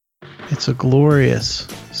It's a glorious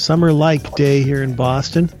summer-like day here in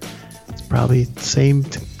Boston. It's probably the same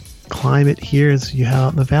climate here as you have out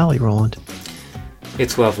in the valley, Roland.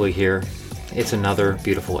 It's lovely here. It's another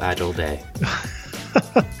beautiful Agile day.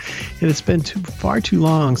 And it's been far too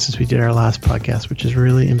long since we did our last podcast, which is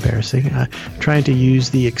really embarrassing. I'm trying to use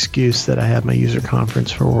the excuse that I had my user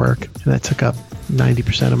conference for work, and that took up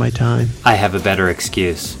 90% of my time. I have a better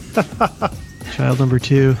excuse. Child number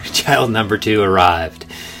 2. Child number 2 arrived.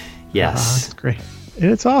 Yes. That's great.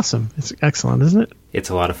 And it's awesome. It's excellent, isn't it? It's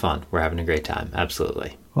a lot of fun. We're having a great time.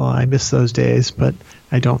 Absolutely. Well, I miss those days, but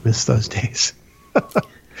I don't miss those days.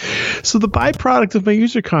 So the byproduct of my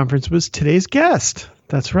user conference was today's guest.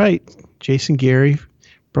 That's right. Jason Geary,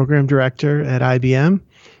 program director at IBM,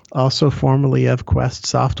 also formerly of Quest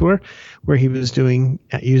Software, where he was using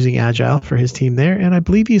Agile for his team there. And I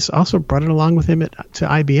believe he's also brought it along with him to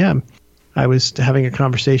IBM. I was having a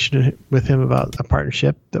conversation with him about a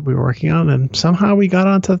partnership that we were working on, and somehow we got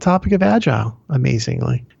onto the topic of Agile,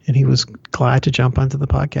 amazingly. And he was glad to jump onto the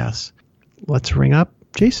podcast. Let's ring up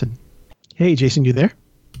Jason. Hey, Jason, you there?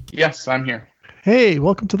 Yes, I'm here. Hey,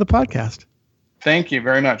 welcome to the podcast. Thank you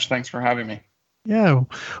very much. Thanks for having me. Yeah.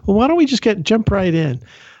 Well, why don't we just jump right in?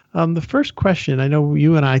 The first question, I know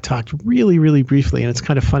you and I talked really, really briefly, and it's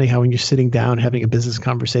kind of funny how when you're sitting down having a business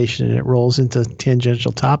conversation and it rolls into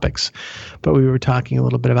tangential topics, but we were talking a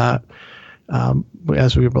little bit about,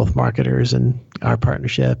 as we were both marketers and our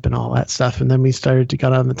partnership and all that stuff, and then we started to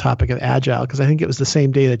get on the topic of Agile, because I think it was the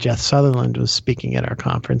same day that Jeff Sutherland was speaking at our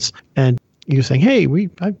conference, and you were saying, hey,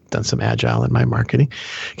 I've done some Agile in my marketing.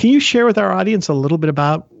 Can you share with our audience a little bit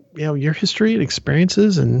about your history and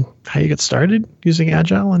experiences and how you got started using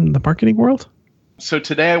Agile in the marketing world? So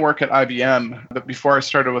today I work at IBM, but before I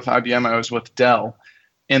started with IBM, I was with Dell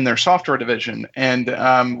in their software division.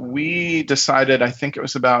 And we decided, I think it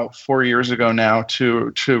was about 4 years ago now,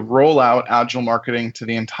 to roll out Agile marketing to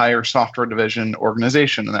the entire software division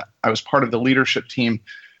organization. And I was part of the leadership team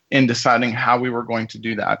in deciding how we were going to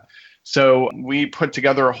do that. So we put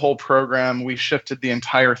together a whole program. We shifted the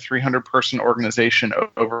entire 300-person organization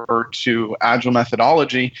over to Agile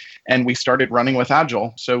methodology, and we started running with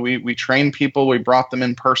Agile. So we trained people. We brought them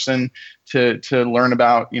in person to learn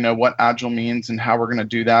about what Agile means and how we're going to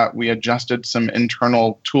do that. We adjusted some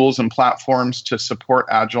internal tools and platforms to support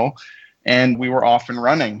Agile, and we were off and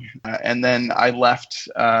running. And then I left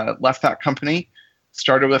that company.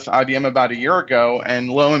 Started with IBM about a year ago, and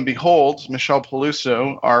lo and behold, Michelle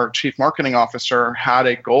Peluso, our chief marketing officer, had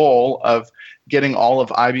a goal of getting all of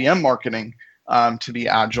IBM marketing to be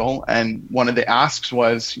Agile. And one of the asks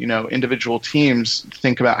was, individual teams,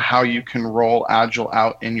 think about how you can roll Agile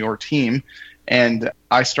out in your team. And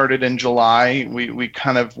I started in July. We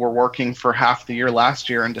kind of were working for half the year last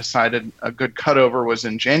year and decided a good cutover was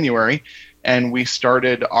in January. And we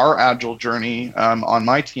started our Agile journey on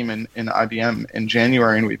my team in IBM in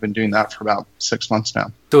January, and we've been doing that for about 6 months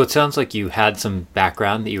now. So it sounds like you had some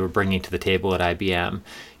background that you were bringing to the table at IBM.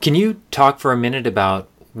 Can you talk for a minute about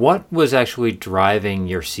what was actually driving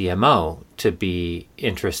your CMO to be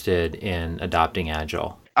interested in adopting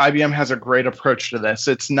Agile? IBM has a great approach to this.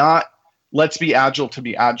 It's not, let's be Agile to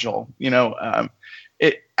be Agile.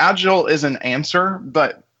 Agile is an answer,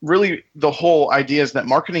 but really, the whole idea is that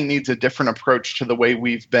marketing needs a different approach to the way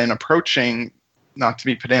we've been approaching, not to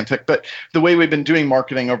be pedantic, but the way we've been doing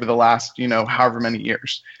marketing over the last, however many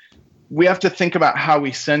years. We have to think about how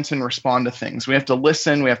we sense and respond to things. We have to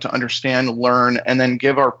listen, we have to understand, learn, and then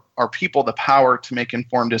give our people the power to make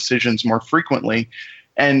informed decisions more frequently.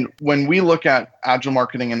 And when we look at Agile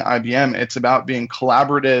marketing in IBM, it's about being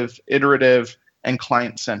collaborative, iterative, and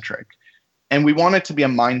client-centric. And we want it to be a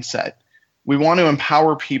mindset. We want to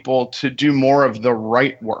empower people to do more of the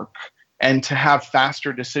right work and to have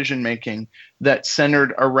faster decision making that's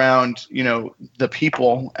centered around, the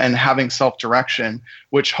people and having self-direction,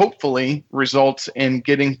 which hopefully results in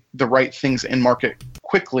getting the right things in market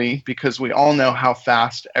quickly, because we all know how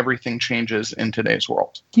fast everything changes in today's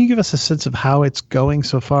world. Can you give us a sense of how it's going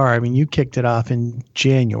so far? I mean, you kicked it off in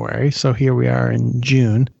January, so here we are in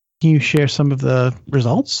June. Can you share some of the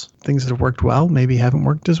results, things that have worked well, maybe haven't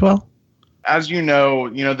worked as well? As you know,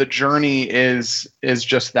 the journey is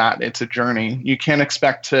just that. It's a journey. You can't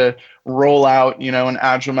expect to roll out, an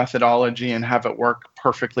Agile methodology and have it work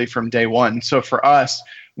perfectly from day one. So for us,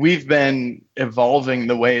 we've been evolving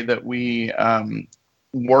the way that we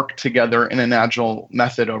work together in an Agile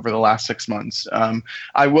method over the last 6 months.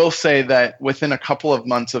 I will say that within a couple of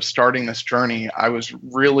months of starting this journey, I was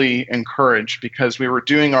really encouraged because we were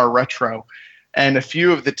doing our retro And a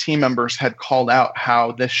few of the team members had called out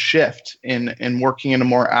how this shift in working in a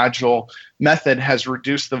more agile method has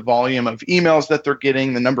reduced the volume of emails that they're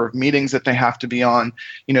getting, the number of meetings that they have to be on.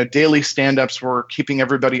 Daily stand-ups were keeping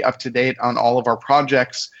everybody up to date on all of our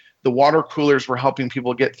projects. The water coolers were helping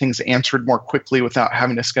people get things answered more quickly without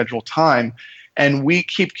having to schedule time. And we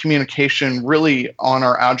keep communication really on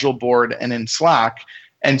our Agile board and in Slack.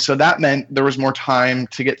 And so that meant there was more time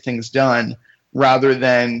to get things done, rather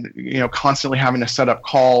than constantly having to set up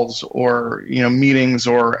calls or meetings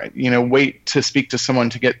or wait to speak to someone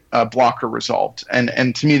to get a blocker resolved.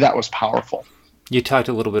 And to me, that was powerful. You talked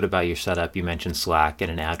a little bit about your setup. You mentioned Slack and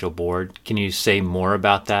an Agile board. Can you say more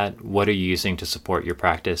about that? What are you using to support your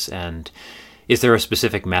practice? And is there a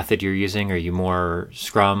specific method you're using? Are you more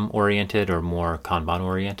Scrum oriented or more Kanban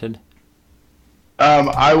oriented?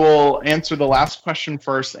 I will answer the last question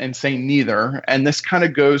first and say neither. And this kind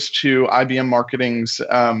of goes to IBM Marketing's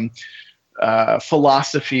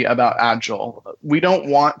philosophy about Agile. We don't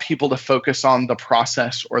want people to focus on the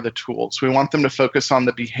process or the tools. We want them to focus on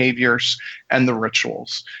the behaviors and the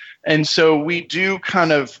rituals. And so we do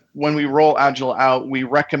when we roll Agile out, we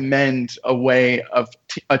recommend a way of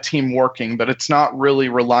a team working, but it's not really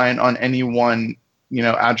reliant on any one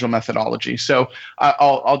Agile methodology. So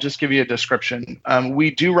I'll just give you a description.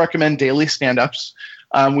 We do recommend daily stand-ups.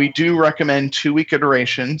 We do recommend 2-week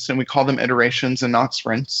iterations, and we call them iterations and not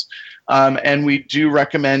sprints. And we do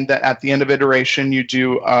recommend that at the end of iteration, you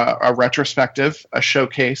do a retrospective, a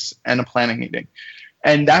showcase, and a planning meeting.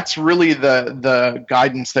 And that's really the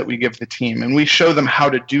guidance that we give the team. And we show them how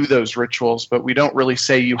to do those rituals, but we don't really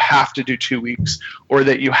say you have to do 2 weeks or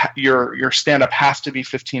that your stand-up has to be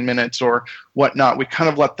 15 minutes or whatnot. We kind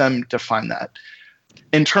of let them define that.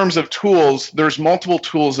 In terms of tools, there's multiple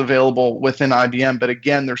tools available within IBM, but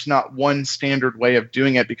again, there's not one standard way of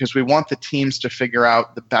doing it because we want the teams to figure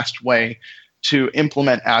out the best way to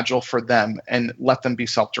implement Agile for them and let them be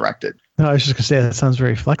self-directed. No, I was just going to say that sounds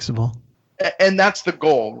very flexible. And that's the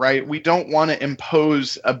goal, right? We don't want to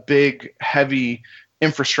impose a big, heavy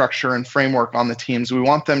infrastructure and framework on the teams. We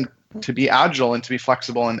want them to be agile and to be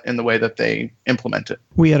flexible in the way that they implement it.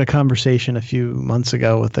 We had a conversation a few months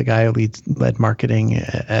ago with the guy who led marketing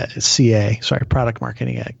at product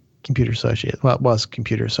marketing at Computer Associates. Well, it was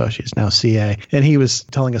Computer Associates, now CA. And he was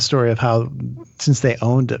telling a story of how since they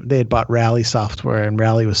had bought Rally software and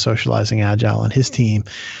Rally was socializing Agile on his team,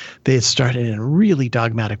 they had started in a really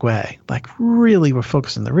dogmatic way. Like really were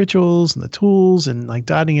focused on the rituals and the tools and like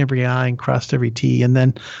dotting every I and crossed every T. And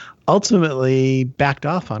then ultimately backed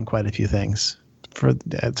off on quite a few things for,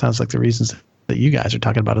 it sounds like the reasons that you guys are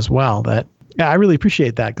talking about as well. That, yeah, I really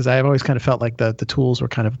appreciate that because I've always kind of felt like the tools were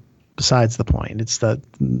kind of besides the point. It's the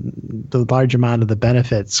large amount of the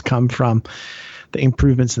benefits come from the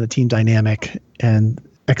improvements in the team dynamic and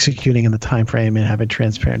executing in the time frame and having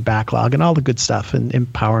transparent backlog and all the good stuff and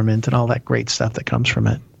empowerment and all that great stuff that comes from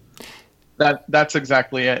it. That's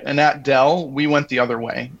exactly it. And at Dell, we went the other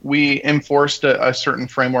way. We enforced a certain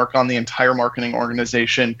framework on the entire marketing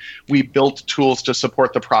organization. We built tools to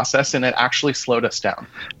support the process, and it actually slowed us down.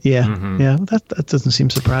 Yeah, yeah, that doesn't seem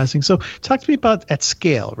surprising. So talk to me about at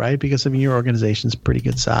scale, right? Because, I mean, your organization's pretty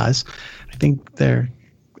good size. I think they're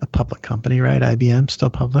a public company, right? IBM, still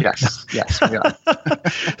public? Yes, we are.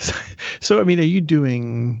 So, I mean, are you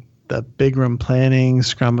doing the big room planning,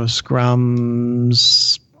 Scrum of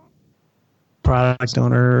Scrums, product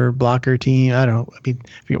owner, blocker team? I don't know. I mean,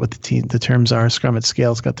 I forget what the terms are. Scrum at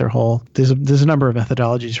Scale's got their whole. There's a number of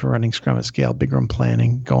methodologies for running Scrum at Scale, big room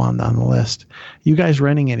planning, go on down the list. You guys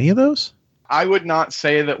running any of those? I would not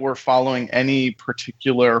say that we're following any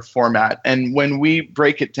particular format. And when we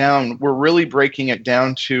break it down, we're really breaking it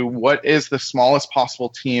down to what is the smallest possible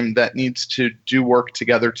team that needs to do work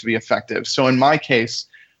together to be effective. So in my case,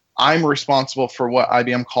 I'm responsible for what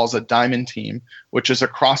IBM calls a diamond team, which is a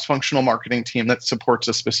cross-functional marketing team that supports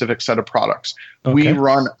a specific set of products. Okay. We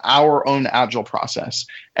run our own Agile process,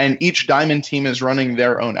 and each diamond team is running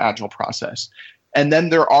their own Agile process. And then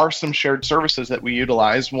there are some shared services that we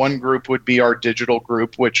utilize. One group would be our digital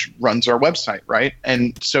group, which runs our website, right?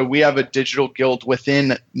 And so we have a digital guild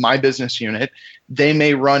within my business unit. They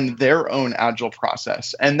may run their own Agile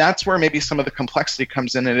process. And that's where maybe some of the complexity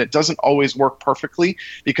comes in. And it doesn't always work perfectly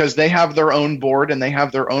because they have their own board and they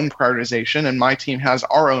have their own prioritization. And my team has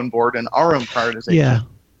our own board and our own prioritization. Yeah.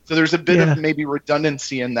 So there's a bit of maybe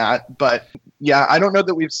redundancy in that. But yeah, I don't know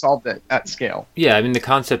that we've solved it at scale. Yeah, I mean, the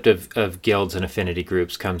concept of guilds and affinity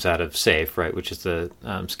groups comes out of SAFe, right, which is the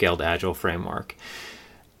Scaled Agile framework.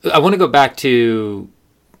 I want to go back to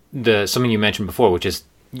something you mentioned before, which is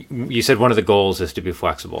you said one of the goals is to be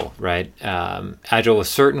flexible, right? Agile is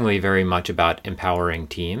certainly very much about empowering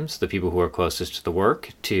teams, the people who are closest to the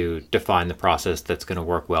work, to define the process that's going to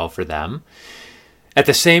work well for them. At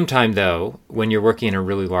the same time, though, when you're working in a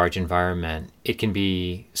really large environment, it can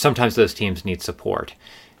be, sometimes those teams need support.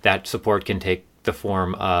 That support can take the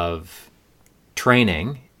form of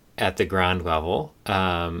training at the ground level.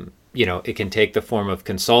 It can take the form of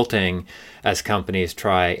consulting as companies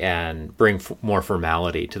try and bring more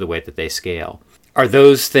formality to the way that they scale. Are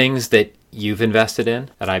those things that you've invested in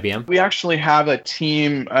at IBM? We actually have a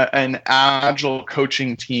team, an agile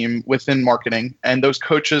coaching team within marketing, and those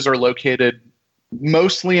coaches are located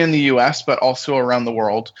mostly in the US, but also around the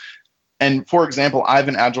world. And for example, I have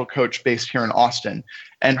an agile coach based here in Austin,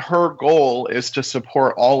 and her goal is to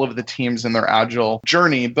support all of the teams in their agile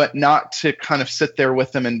journey, but not to kind of sit there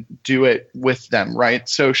with them and do it with them, right?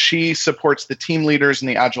 So she supports the team leaders and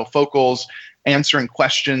the agile focals, answering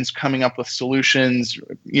questions, coming up with solutions,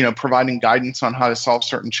 providing guidance on how to solve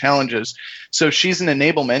certain challenges. So she's an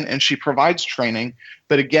enablement and she provides training,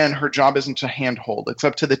 but again, her job isn't to handhold. It's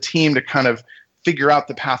up to the team to kind of figure out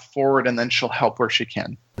the path forward, and then she'll help where she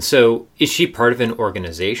can. So is she part of an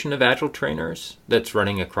organization of agile trainers that's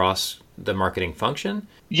running across the marketing function?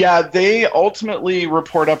 Yeah, they ultimately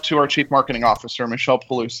report up to our chief marketing officer, Michelle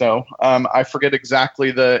Peluso. I forget exactly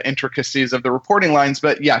the intricacies of the reporting lines,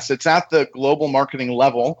 but yes, it's at the global marketing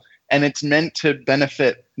level, and it's meant to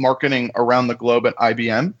benefit marketing around the globe at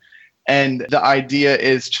IBM. And the idea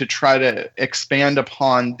is to try to expand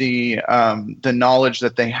upon the knowledge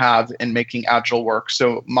that they have in making Agile work.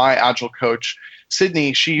 So my Agile coach,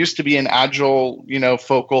 Sydney, she used to be an Agile,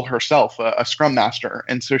 focal herself, a Scrum Master.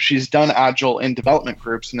 And so she's done Agile in development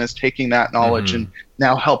groups and is taking that knowledge and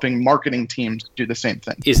now helping marketing teams do the same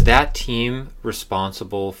thing. Is that team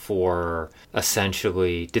responsible for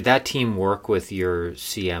essentially, did that team work with your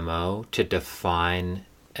CMO to define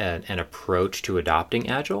an approach to adopting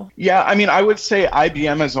Agile? Yeah, I would say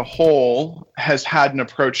IBM as a whole has had an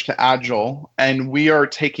approach to Agile, and we are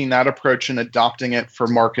taking that approach and adopting it for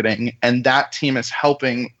marketing. And that team is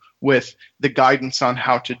helping with the guidance on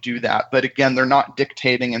how to do that. But again, they're not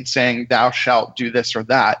dictating and saying, thou shalt do this or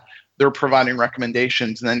that. They're providing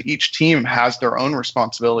recommendations. And then each team has their own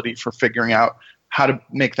responsibility for figuring out how to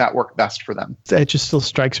make that work best for them. It just still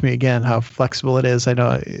strikes me again how flexible it is. I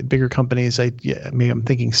know bigger companies, I'm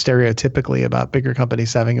thinking stereotypically about bigger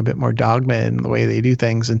companies having a bit more dogma in the way they do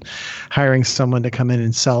things, and hiring someone to come in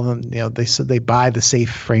and sell them. They said they buy the SAFe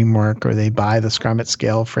framework or they buy the Scrum at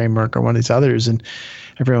Scale framework or one of these others, and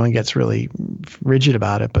everyone gets really rigid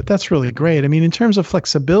about it. But that's really great. In terms of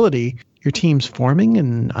flexibility, your team's forming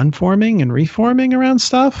and unforming and reforming around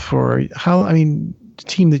stuff, or how? The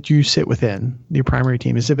team that you sit within, your primary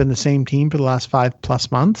team, has it been the same team for the last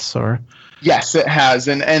 5+ months, or? Yes, it has.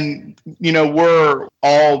 And we're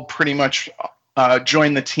all pretty much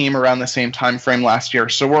joined the team around the same time frame last year.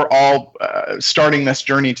 So we're all starting this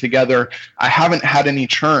journey together. I haven't had any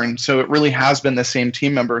churn. So it really has been the same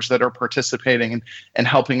team members that are participating and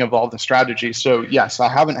helping evolve the strategy. So yes, I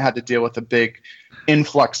haven't had to deal with a big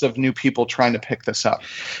influx of new people trying to pick this up.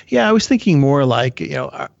 Yeah, I was thinking more like,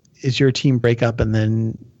 is your team break up and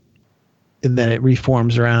then it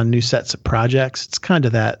reforms around new sets of projects? It's kind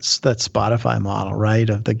of that Spotify model, right,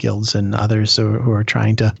 of the guilds and others who are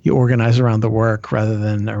trying to organize around the work rather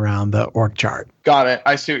than around the org chart. Got it.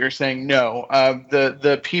 I see what you're saying. No,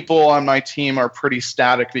 the people on my team are pretty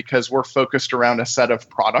static because we're focused around a set of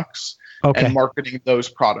products. Okay. And marketing those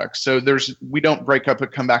products. So we don't break up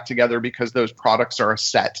and come back together because those products are a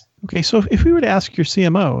set. Okay, so if we were to ask your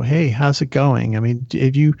CMO, hey, how's it going?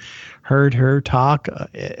 Have you heard her talk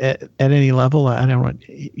at any level? I don't want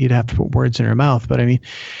you'd have to put words in her mouth, but in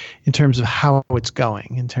terms of how it's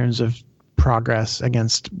going, in terms of progress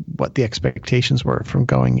against what the expectations were from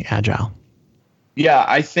going agile. Yeah,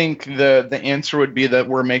 I think the answer would be that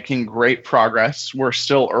we're making great progress. We're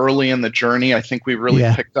still early in the journey. I think we really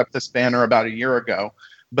picked up this banner about a year ago,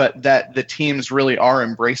 but that the teams really are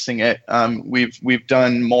embracing it. We've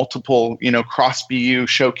done multiple, cross BU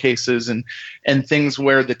showcases and things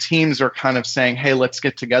where the teams are kind of saying, hey, let's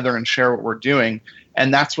get together and share what we're doing.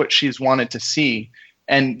 And that's what she's wanted to see.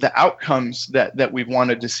 And the outcomes that we've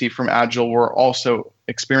wanted to see from Agile, we're also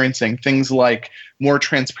experiencing things like more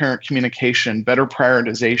transparent communication, better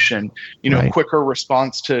prioritization, right, quicker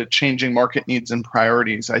response to changing market needs and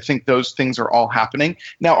priorities. I think those things are all happening.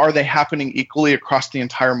 Now, are they happening equally across the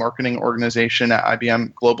entire marketing organization at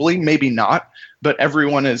IBM globally? Maybe not, but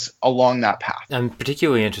everyone is along that path. I'm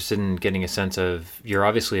particularly interested in getting a sense of, you're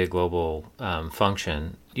obviously a global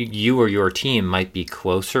function. You or your team might be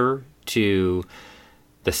closer to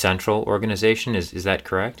the central organization. Is that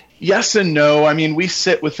correct? Yes and no. I mean, we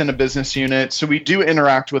sit within a business unit, so we do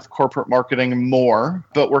interact with corporate marketing more,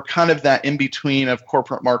 but we're kind of that in between of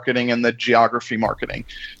corporate marketing and the geography marketing.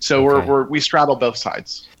 So Okay. we straddle both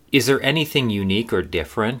sides. Is there anything unique or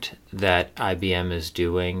different that IBM is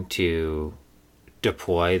doing to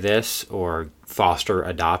deploy this or foster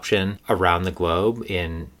adoption around the globe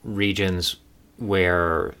in regions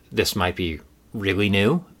where this might be really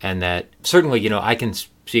new? And that certainly, I can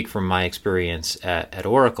speak from my experience at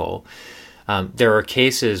Oracle. There are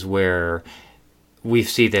cases where we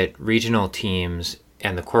see that regional teams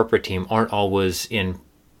and the corporate team aren't always in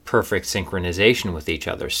perfect synchronization with each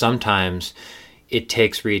other. Sometimes it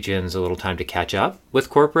takes regions a little time to catch up with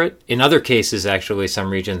corporate. In other cases, actually, some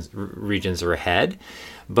regions are ahead.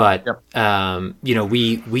 But Yep.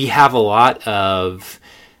 We have a lot of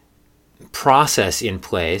process in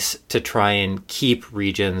place to try and keep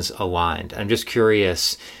regions aligned. I'm just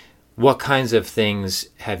curious, what kinds of things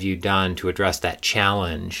have you done to address that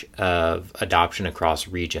challenge of adoption across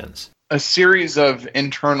regions? A series of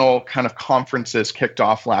internal kind of conferences kicked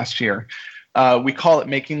off last year. We call it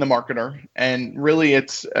Making the Marketer, and really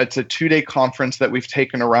it's a 2-day conference that we've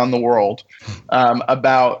taken around the world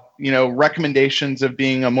about recommendations of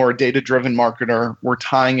being a more data-driven marketer. We're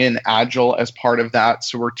tying in Agile as part of that,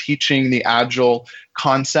 so we're teaching the Agile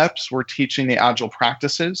concepts, we're teaching the Agile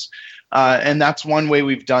practices, and that's one way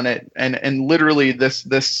we've done it. And literally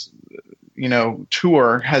this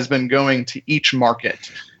tour has been going to each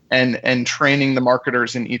market and training the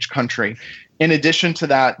marketers in each country. In addition to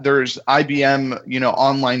that, there's IBM,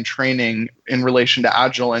 online training in relation to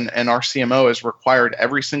Agile, and our CMO has required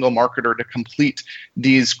every single marketer to complete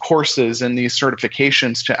these courses and these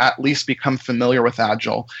certifications to at least become familiar with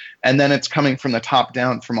Agile. And then it's coming from the top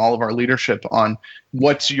down from all of our leadership on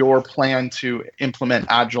what's your plan to implement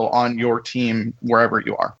Agile on your team wherever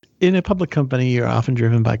you are. In a public company, you're often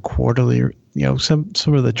driven by quarterly, some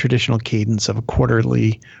of the traditional cadence of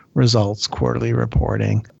quarterly results, quarterly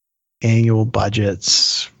reporting, annual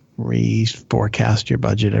budgets, reforecast your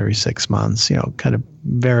budget every 6 months, kind of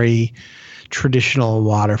very traditional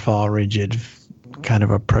waterfall, rigid kind of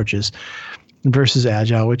approaches versus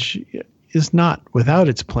Agile, which is not without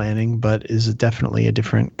its planning, but is definitely a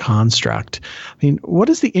different construct. I mean, what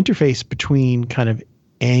is the interface between kind of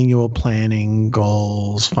annual planning,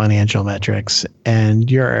 goals, financial metrics, and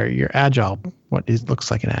your Agile, looks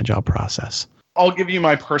like an Agile process? I'll give you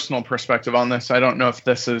my personal perspective on this. I don't know if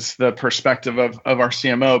this is the perspective of our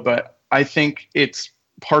CMO, but I think it's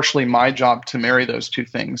partially my job to marry those two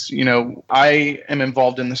things. I am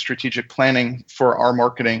involved in the strategic planning for our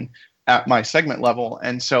marketing at my segment level.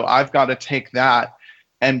 And so I've got to take that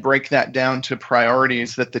and break that down to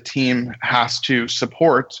priorities that the team has to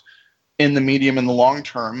support in the medium and the long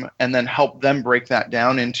term, and then help them break that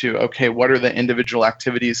down into, okay, what are the individual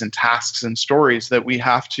activities and tasks and stories that we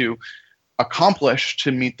have to accomplish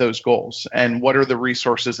to meet those goals, and what are the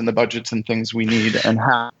resources and the budgets and things we need and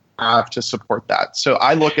have to support that. So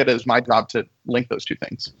I look at it as my job to link those two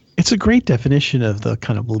things. It's a great definition of the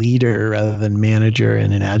kind of leader rather than manager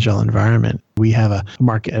in an Agile environment. We have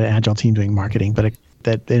an Agile team doing marketing, but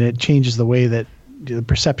it changes the way that the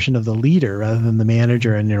perception of the leader rather than the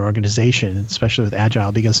manager in your organization, especially with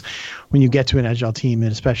Agile, because when you get to an Agile team,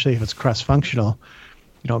 and especially if it's cross-functional,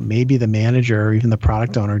 maybe the manager or even the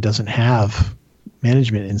product owner doesn't have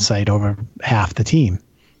management insight over half the team.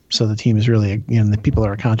 So the team is really, the people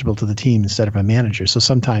are accountable to the team instead of a manager. So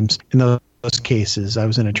sometimes in those cases, I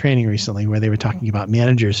was in a training recently where they were talking about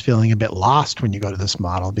managers feeling a bit lost when you go to this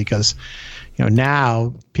model because,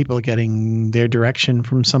 now people are getting their direction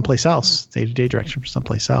from someplace else, day-to-day direction from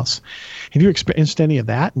someplace else. Have you experienced any of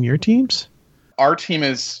that in your teams? Our team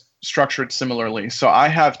is structured similarly. So I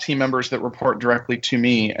have team members that report directly to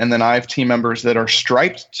me, and then I have team members that are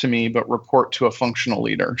striped to me but report to a functional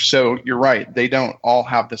leader. So you're right, they don't all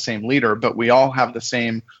have the same leader, but we all have the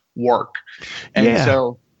same work. And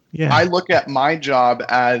I look at my job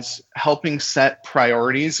as helping set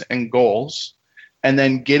priorities and goals, and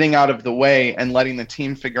then getting out of the way and letting the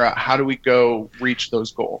team figure out how do we go reach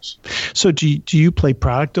those goals. So do you play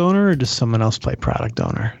product owner, or does someone else play product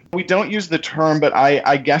owner? We don't use the term, but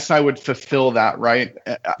I guess I would fulfill that, right?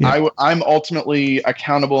 Yeah. I'm ultimately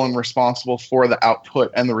accountable and responsible for the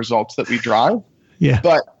output and the results that we drive. Yeah.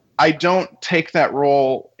 But I don't take that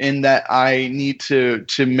role in that I need to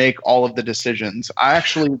make all of the decisions. I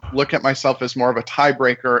actually look at myself as more of a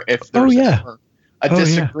tiebreaker if there's a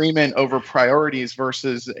disagreement over priorities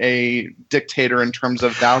versus a dictator in terms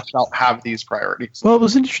of thou shalt have these priorities. Well, it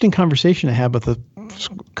was an interesting conversation I had with a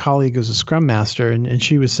colleague who's a Scrum Master, and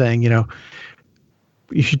she was saying,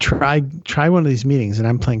 you should try one of these meetings. And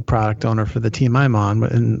I'm playing product owner for the team I'm on,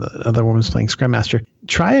 and the other woman's playing Scrum Master.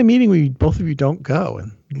 Try a meeting where both of you don't go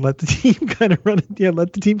and let the team kind of run it. Yeah,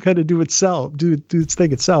 let the team kind of do its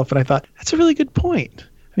thing itself. And I thought that's a really good point.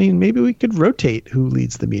 I mean, maybe we could rotate who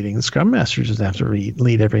leads the meeting. The Scrum Master doesn't have to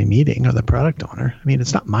lead every meeting, or the product owner. I mean,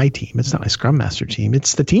 it's not my team. It's not my Scrum Master team.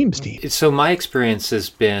 It's the team's team. So my experience has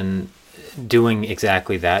been doing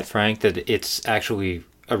exactly that, Frank, that it's actually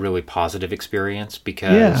a really positive experience,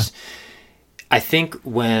 because I think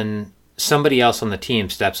when somebody else on the team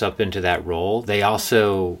steps up into that role, they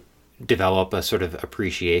also develop a sort of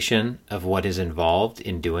appreciation of what is involved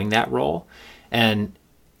in doing that role. And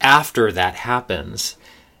after that happens,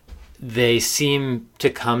 they seem to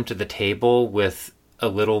come to the table with a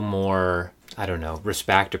little more, I don't know,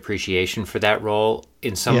 respect, appreciation for that role.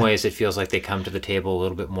 In some ways, it feels like they come to the table a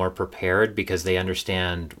little bit more prepared because they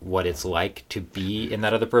understand what it's like to be in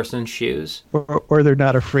that other person's shoes. Or they're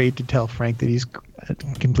not afraid to tell Frank that he's a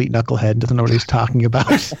complete knucklehead, doesn't know what he's talking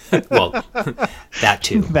about. Well, that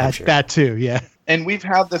too. That too, yeah. And we've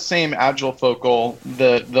had the same Agile focal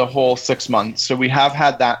the whole 6 months. So we have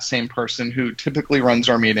had that same person who typically runs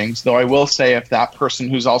our meetings, though I will say if that person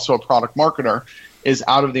who's also a product marketer is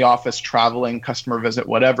out of the office, traveling, customer visit,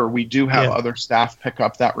 whatever, we do have other staff pick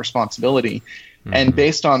up that responsibility. Mm-hmm. And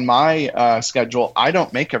based on my schedule, I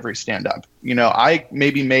don't make every stand-up. I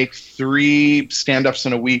maybe make 3 stand-ups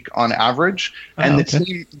in a week on average, and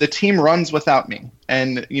the team runs without me.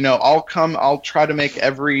 And, I'll try to make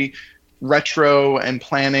every retro and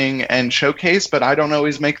planning and showcase, but I don't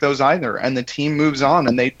always make those either. And the team moves on,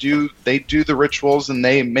 and they do the rituals, and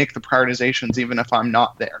they make the prioritizations even if I'm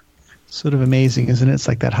not there. Sort of amazing, isn't it? It's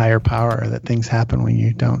like that higher power that things happen when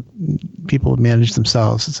you don't, people manage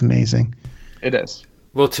themselves. It's amazing. It is.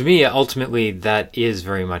 Well, to me, ultimately, that is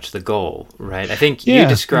very much the goal, right? I think you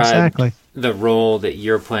described the role that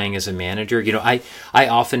you're playing as a manager. I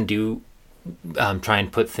often do try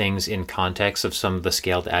and put things in context of some of the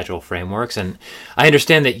scaled agile frameworks, and I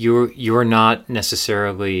understand that you're not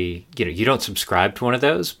necessarily, you don't subscribe to one of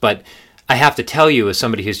those, but I have to tell you, as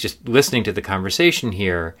somebody who's just listening to the conversation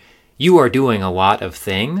here, you are doing a lot of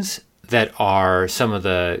things that are some of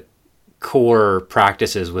the core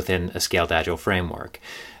practices within a scaled agile framework.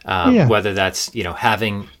 Whether that's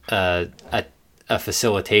having a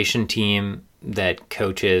facilitation team that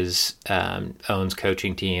coaches, owns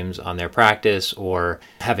coaching teams on their practice, or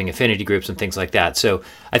having affinity groups and things like that. So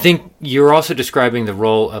I think you're also describing the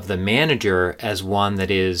role of the manager as one that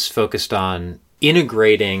is focused on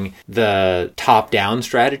integrating the top-down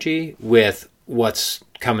strategy with what's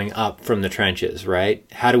coming up from the trenches, right?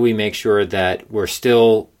 How do we make sure that we're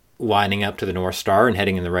still lining up to the North Star and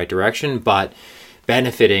heading in the right direction, but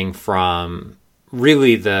benefiting from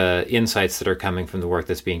really the insights that are coming from the work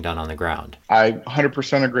that's being done on the ground? I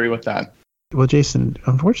 100% agree with that. Well, Jason,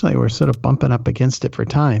 unfortunately, we're sort of bumping up against it for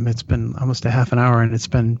time. It's been almost a half an hour, and it's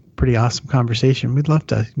been pretty awesome conversation. We'd love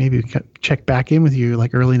to maybe check back in with you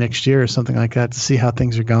like early next year or something like that to see how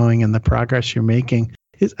things are going and the progress you're making.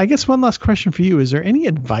 I guess one last question for you. Is there any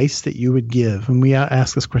advice that you would give, and we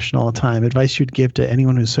ask this question all the time, advice you'd give to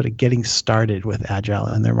anyone who's sort of getting started with Agile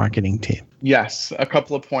and their marketing team? Yes, a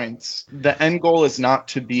couple of points. The end goal is not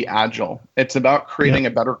to be Agile. It's about creating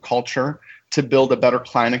a better culture to build a better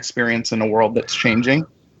client experience in a world that's changing.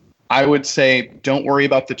 I would say don't worry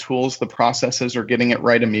about the tools, the processes, or getting it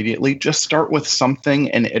right immediately. Just start with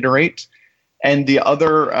something and iterate. And the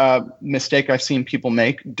other mistake I've seen people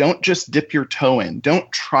make, don't just dip your toe in.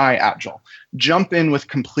 Don't try Agile. Jump in with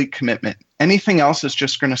complete commitment. Anything else is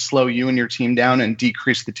just going to slow you and your team down and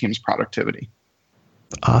decrease the team's productivity.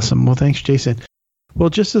 Awesome. Well, thanks, Jason. Well,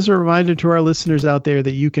 just as a reminder to our listeners out there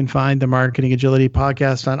that you can find the Marketing Agility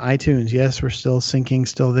podcast on iTunes. Yes, we're still syncing,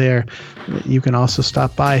 still there. You can also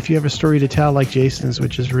stop by if you have a story to tell like Jason's,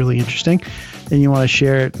 which is really interesting, and you want to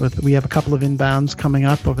share it with, we have a couple of inbounds coming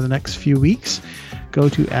up over the next few weeks. Go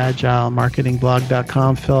to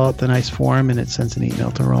agilemarketingblog.com, fill out the nice form, and it sends an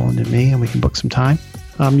email to Roland and me, and we can book some time.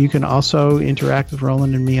 You can also interact with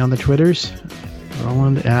Roland and me on the Twitters.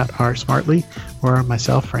 Roland at @RSmartly, or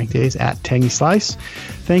myself, Frank Days, at TangySlice.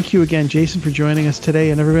 Thank you again, Jason, for joining us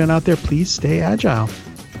today. And everyone out there, please stay agile.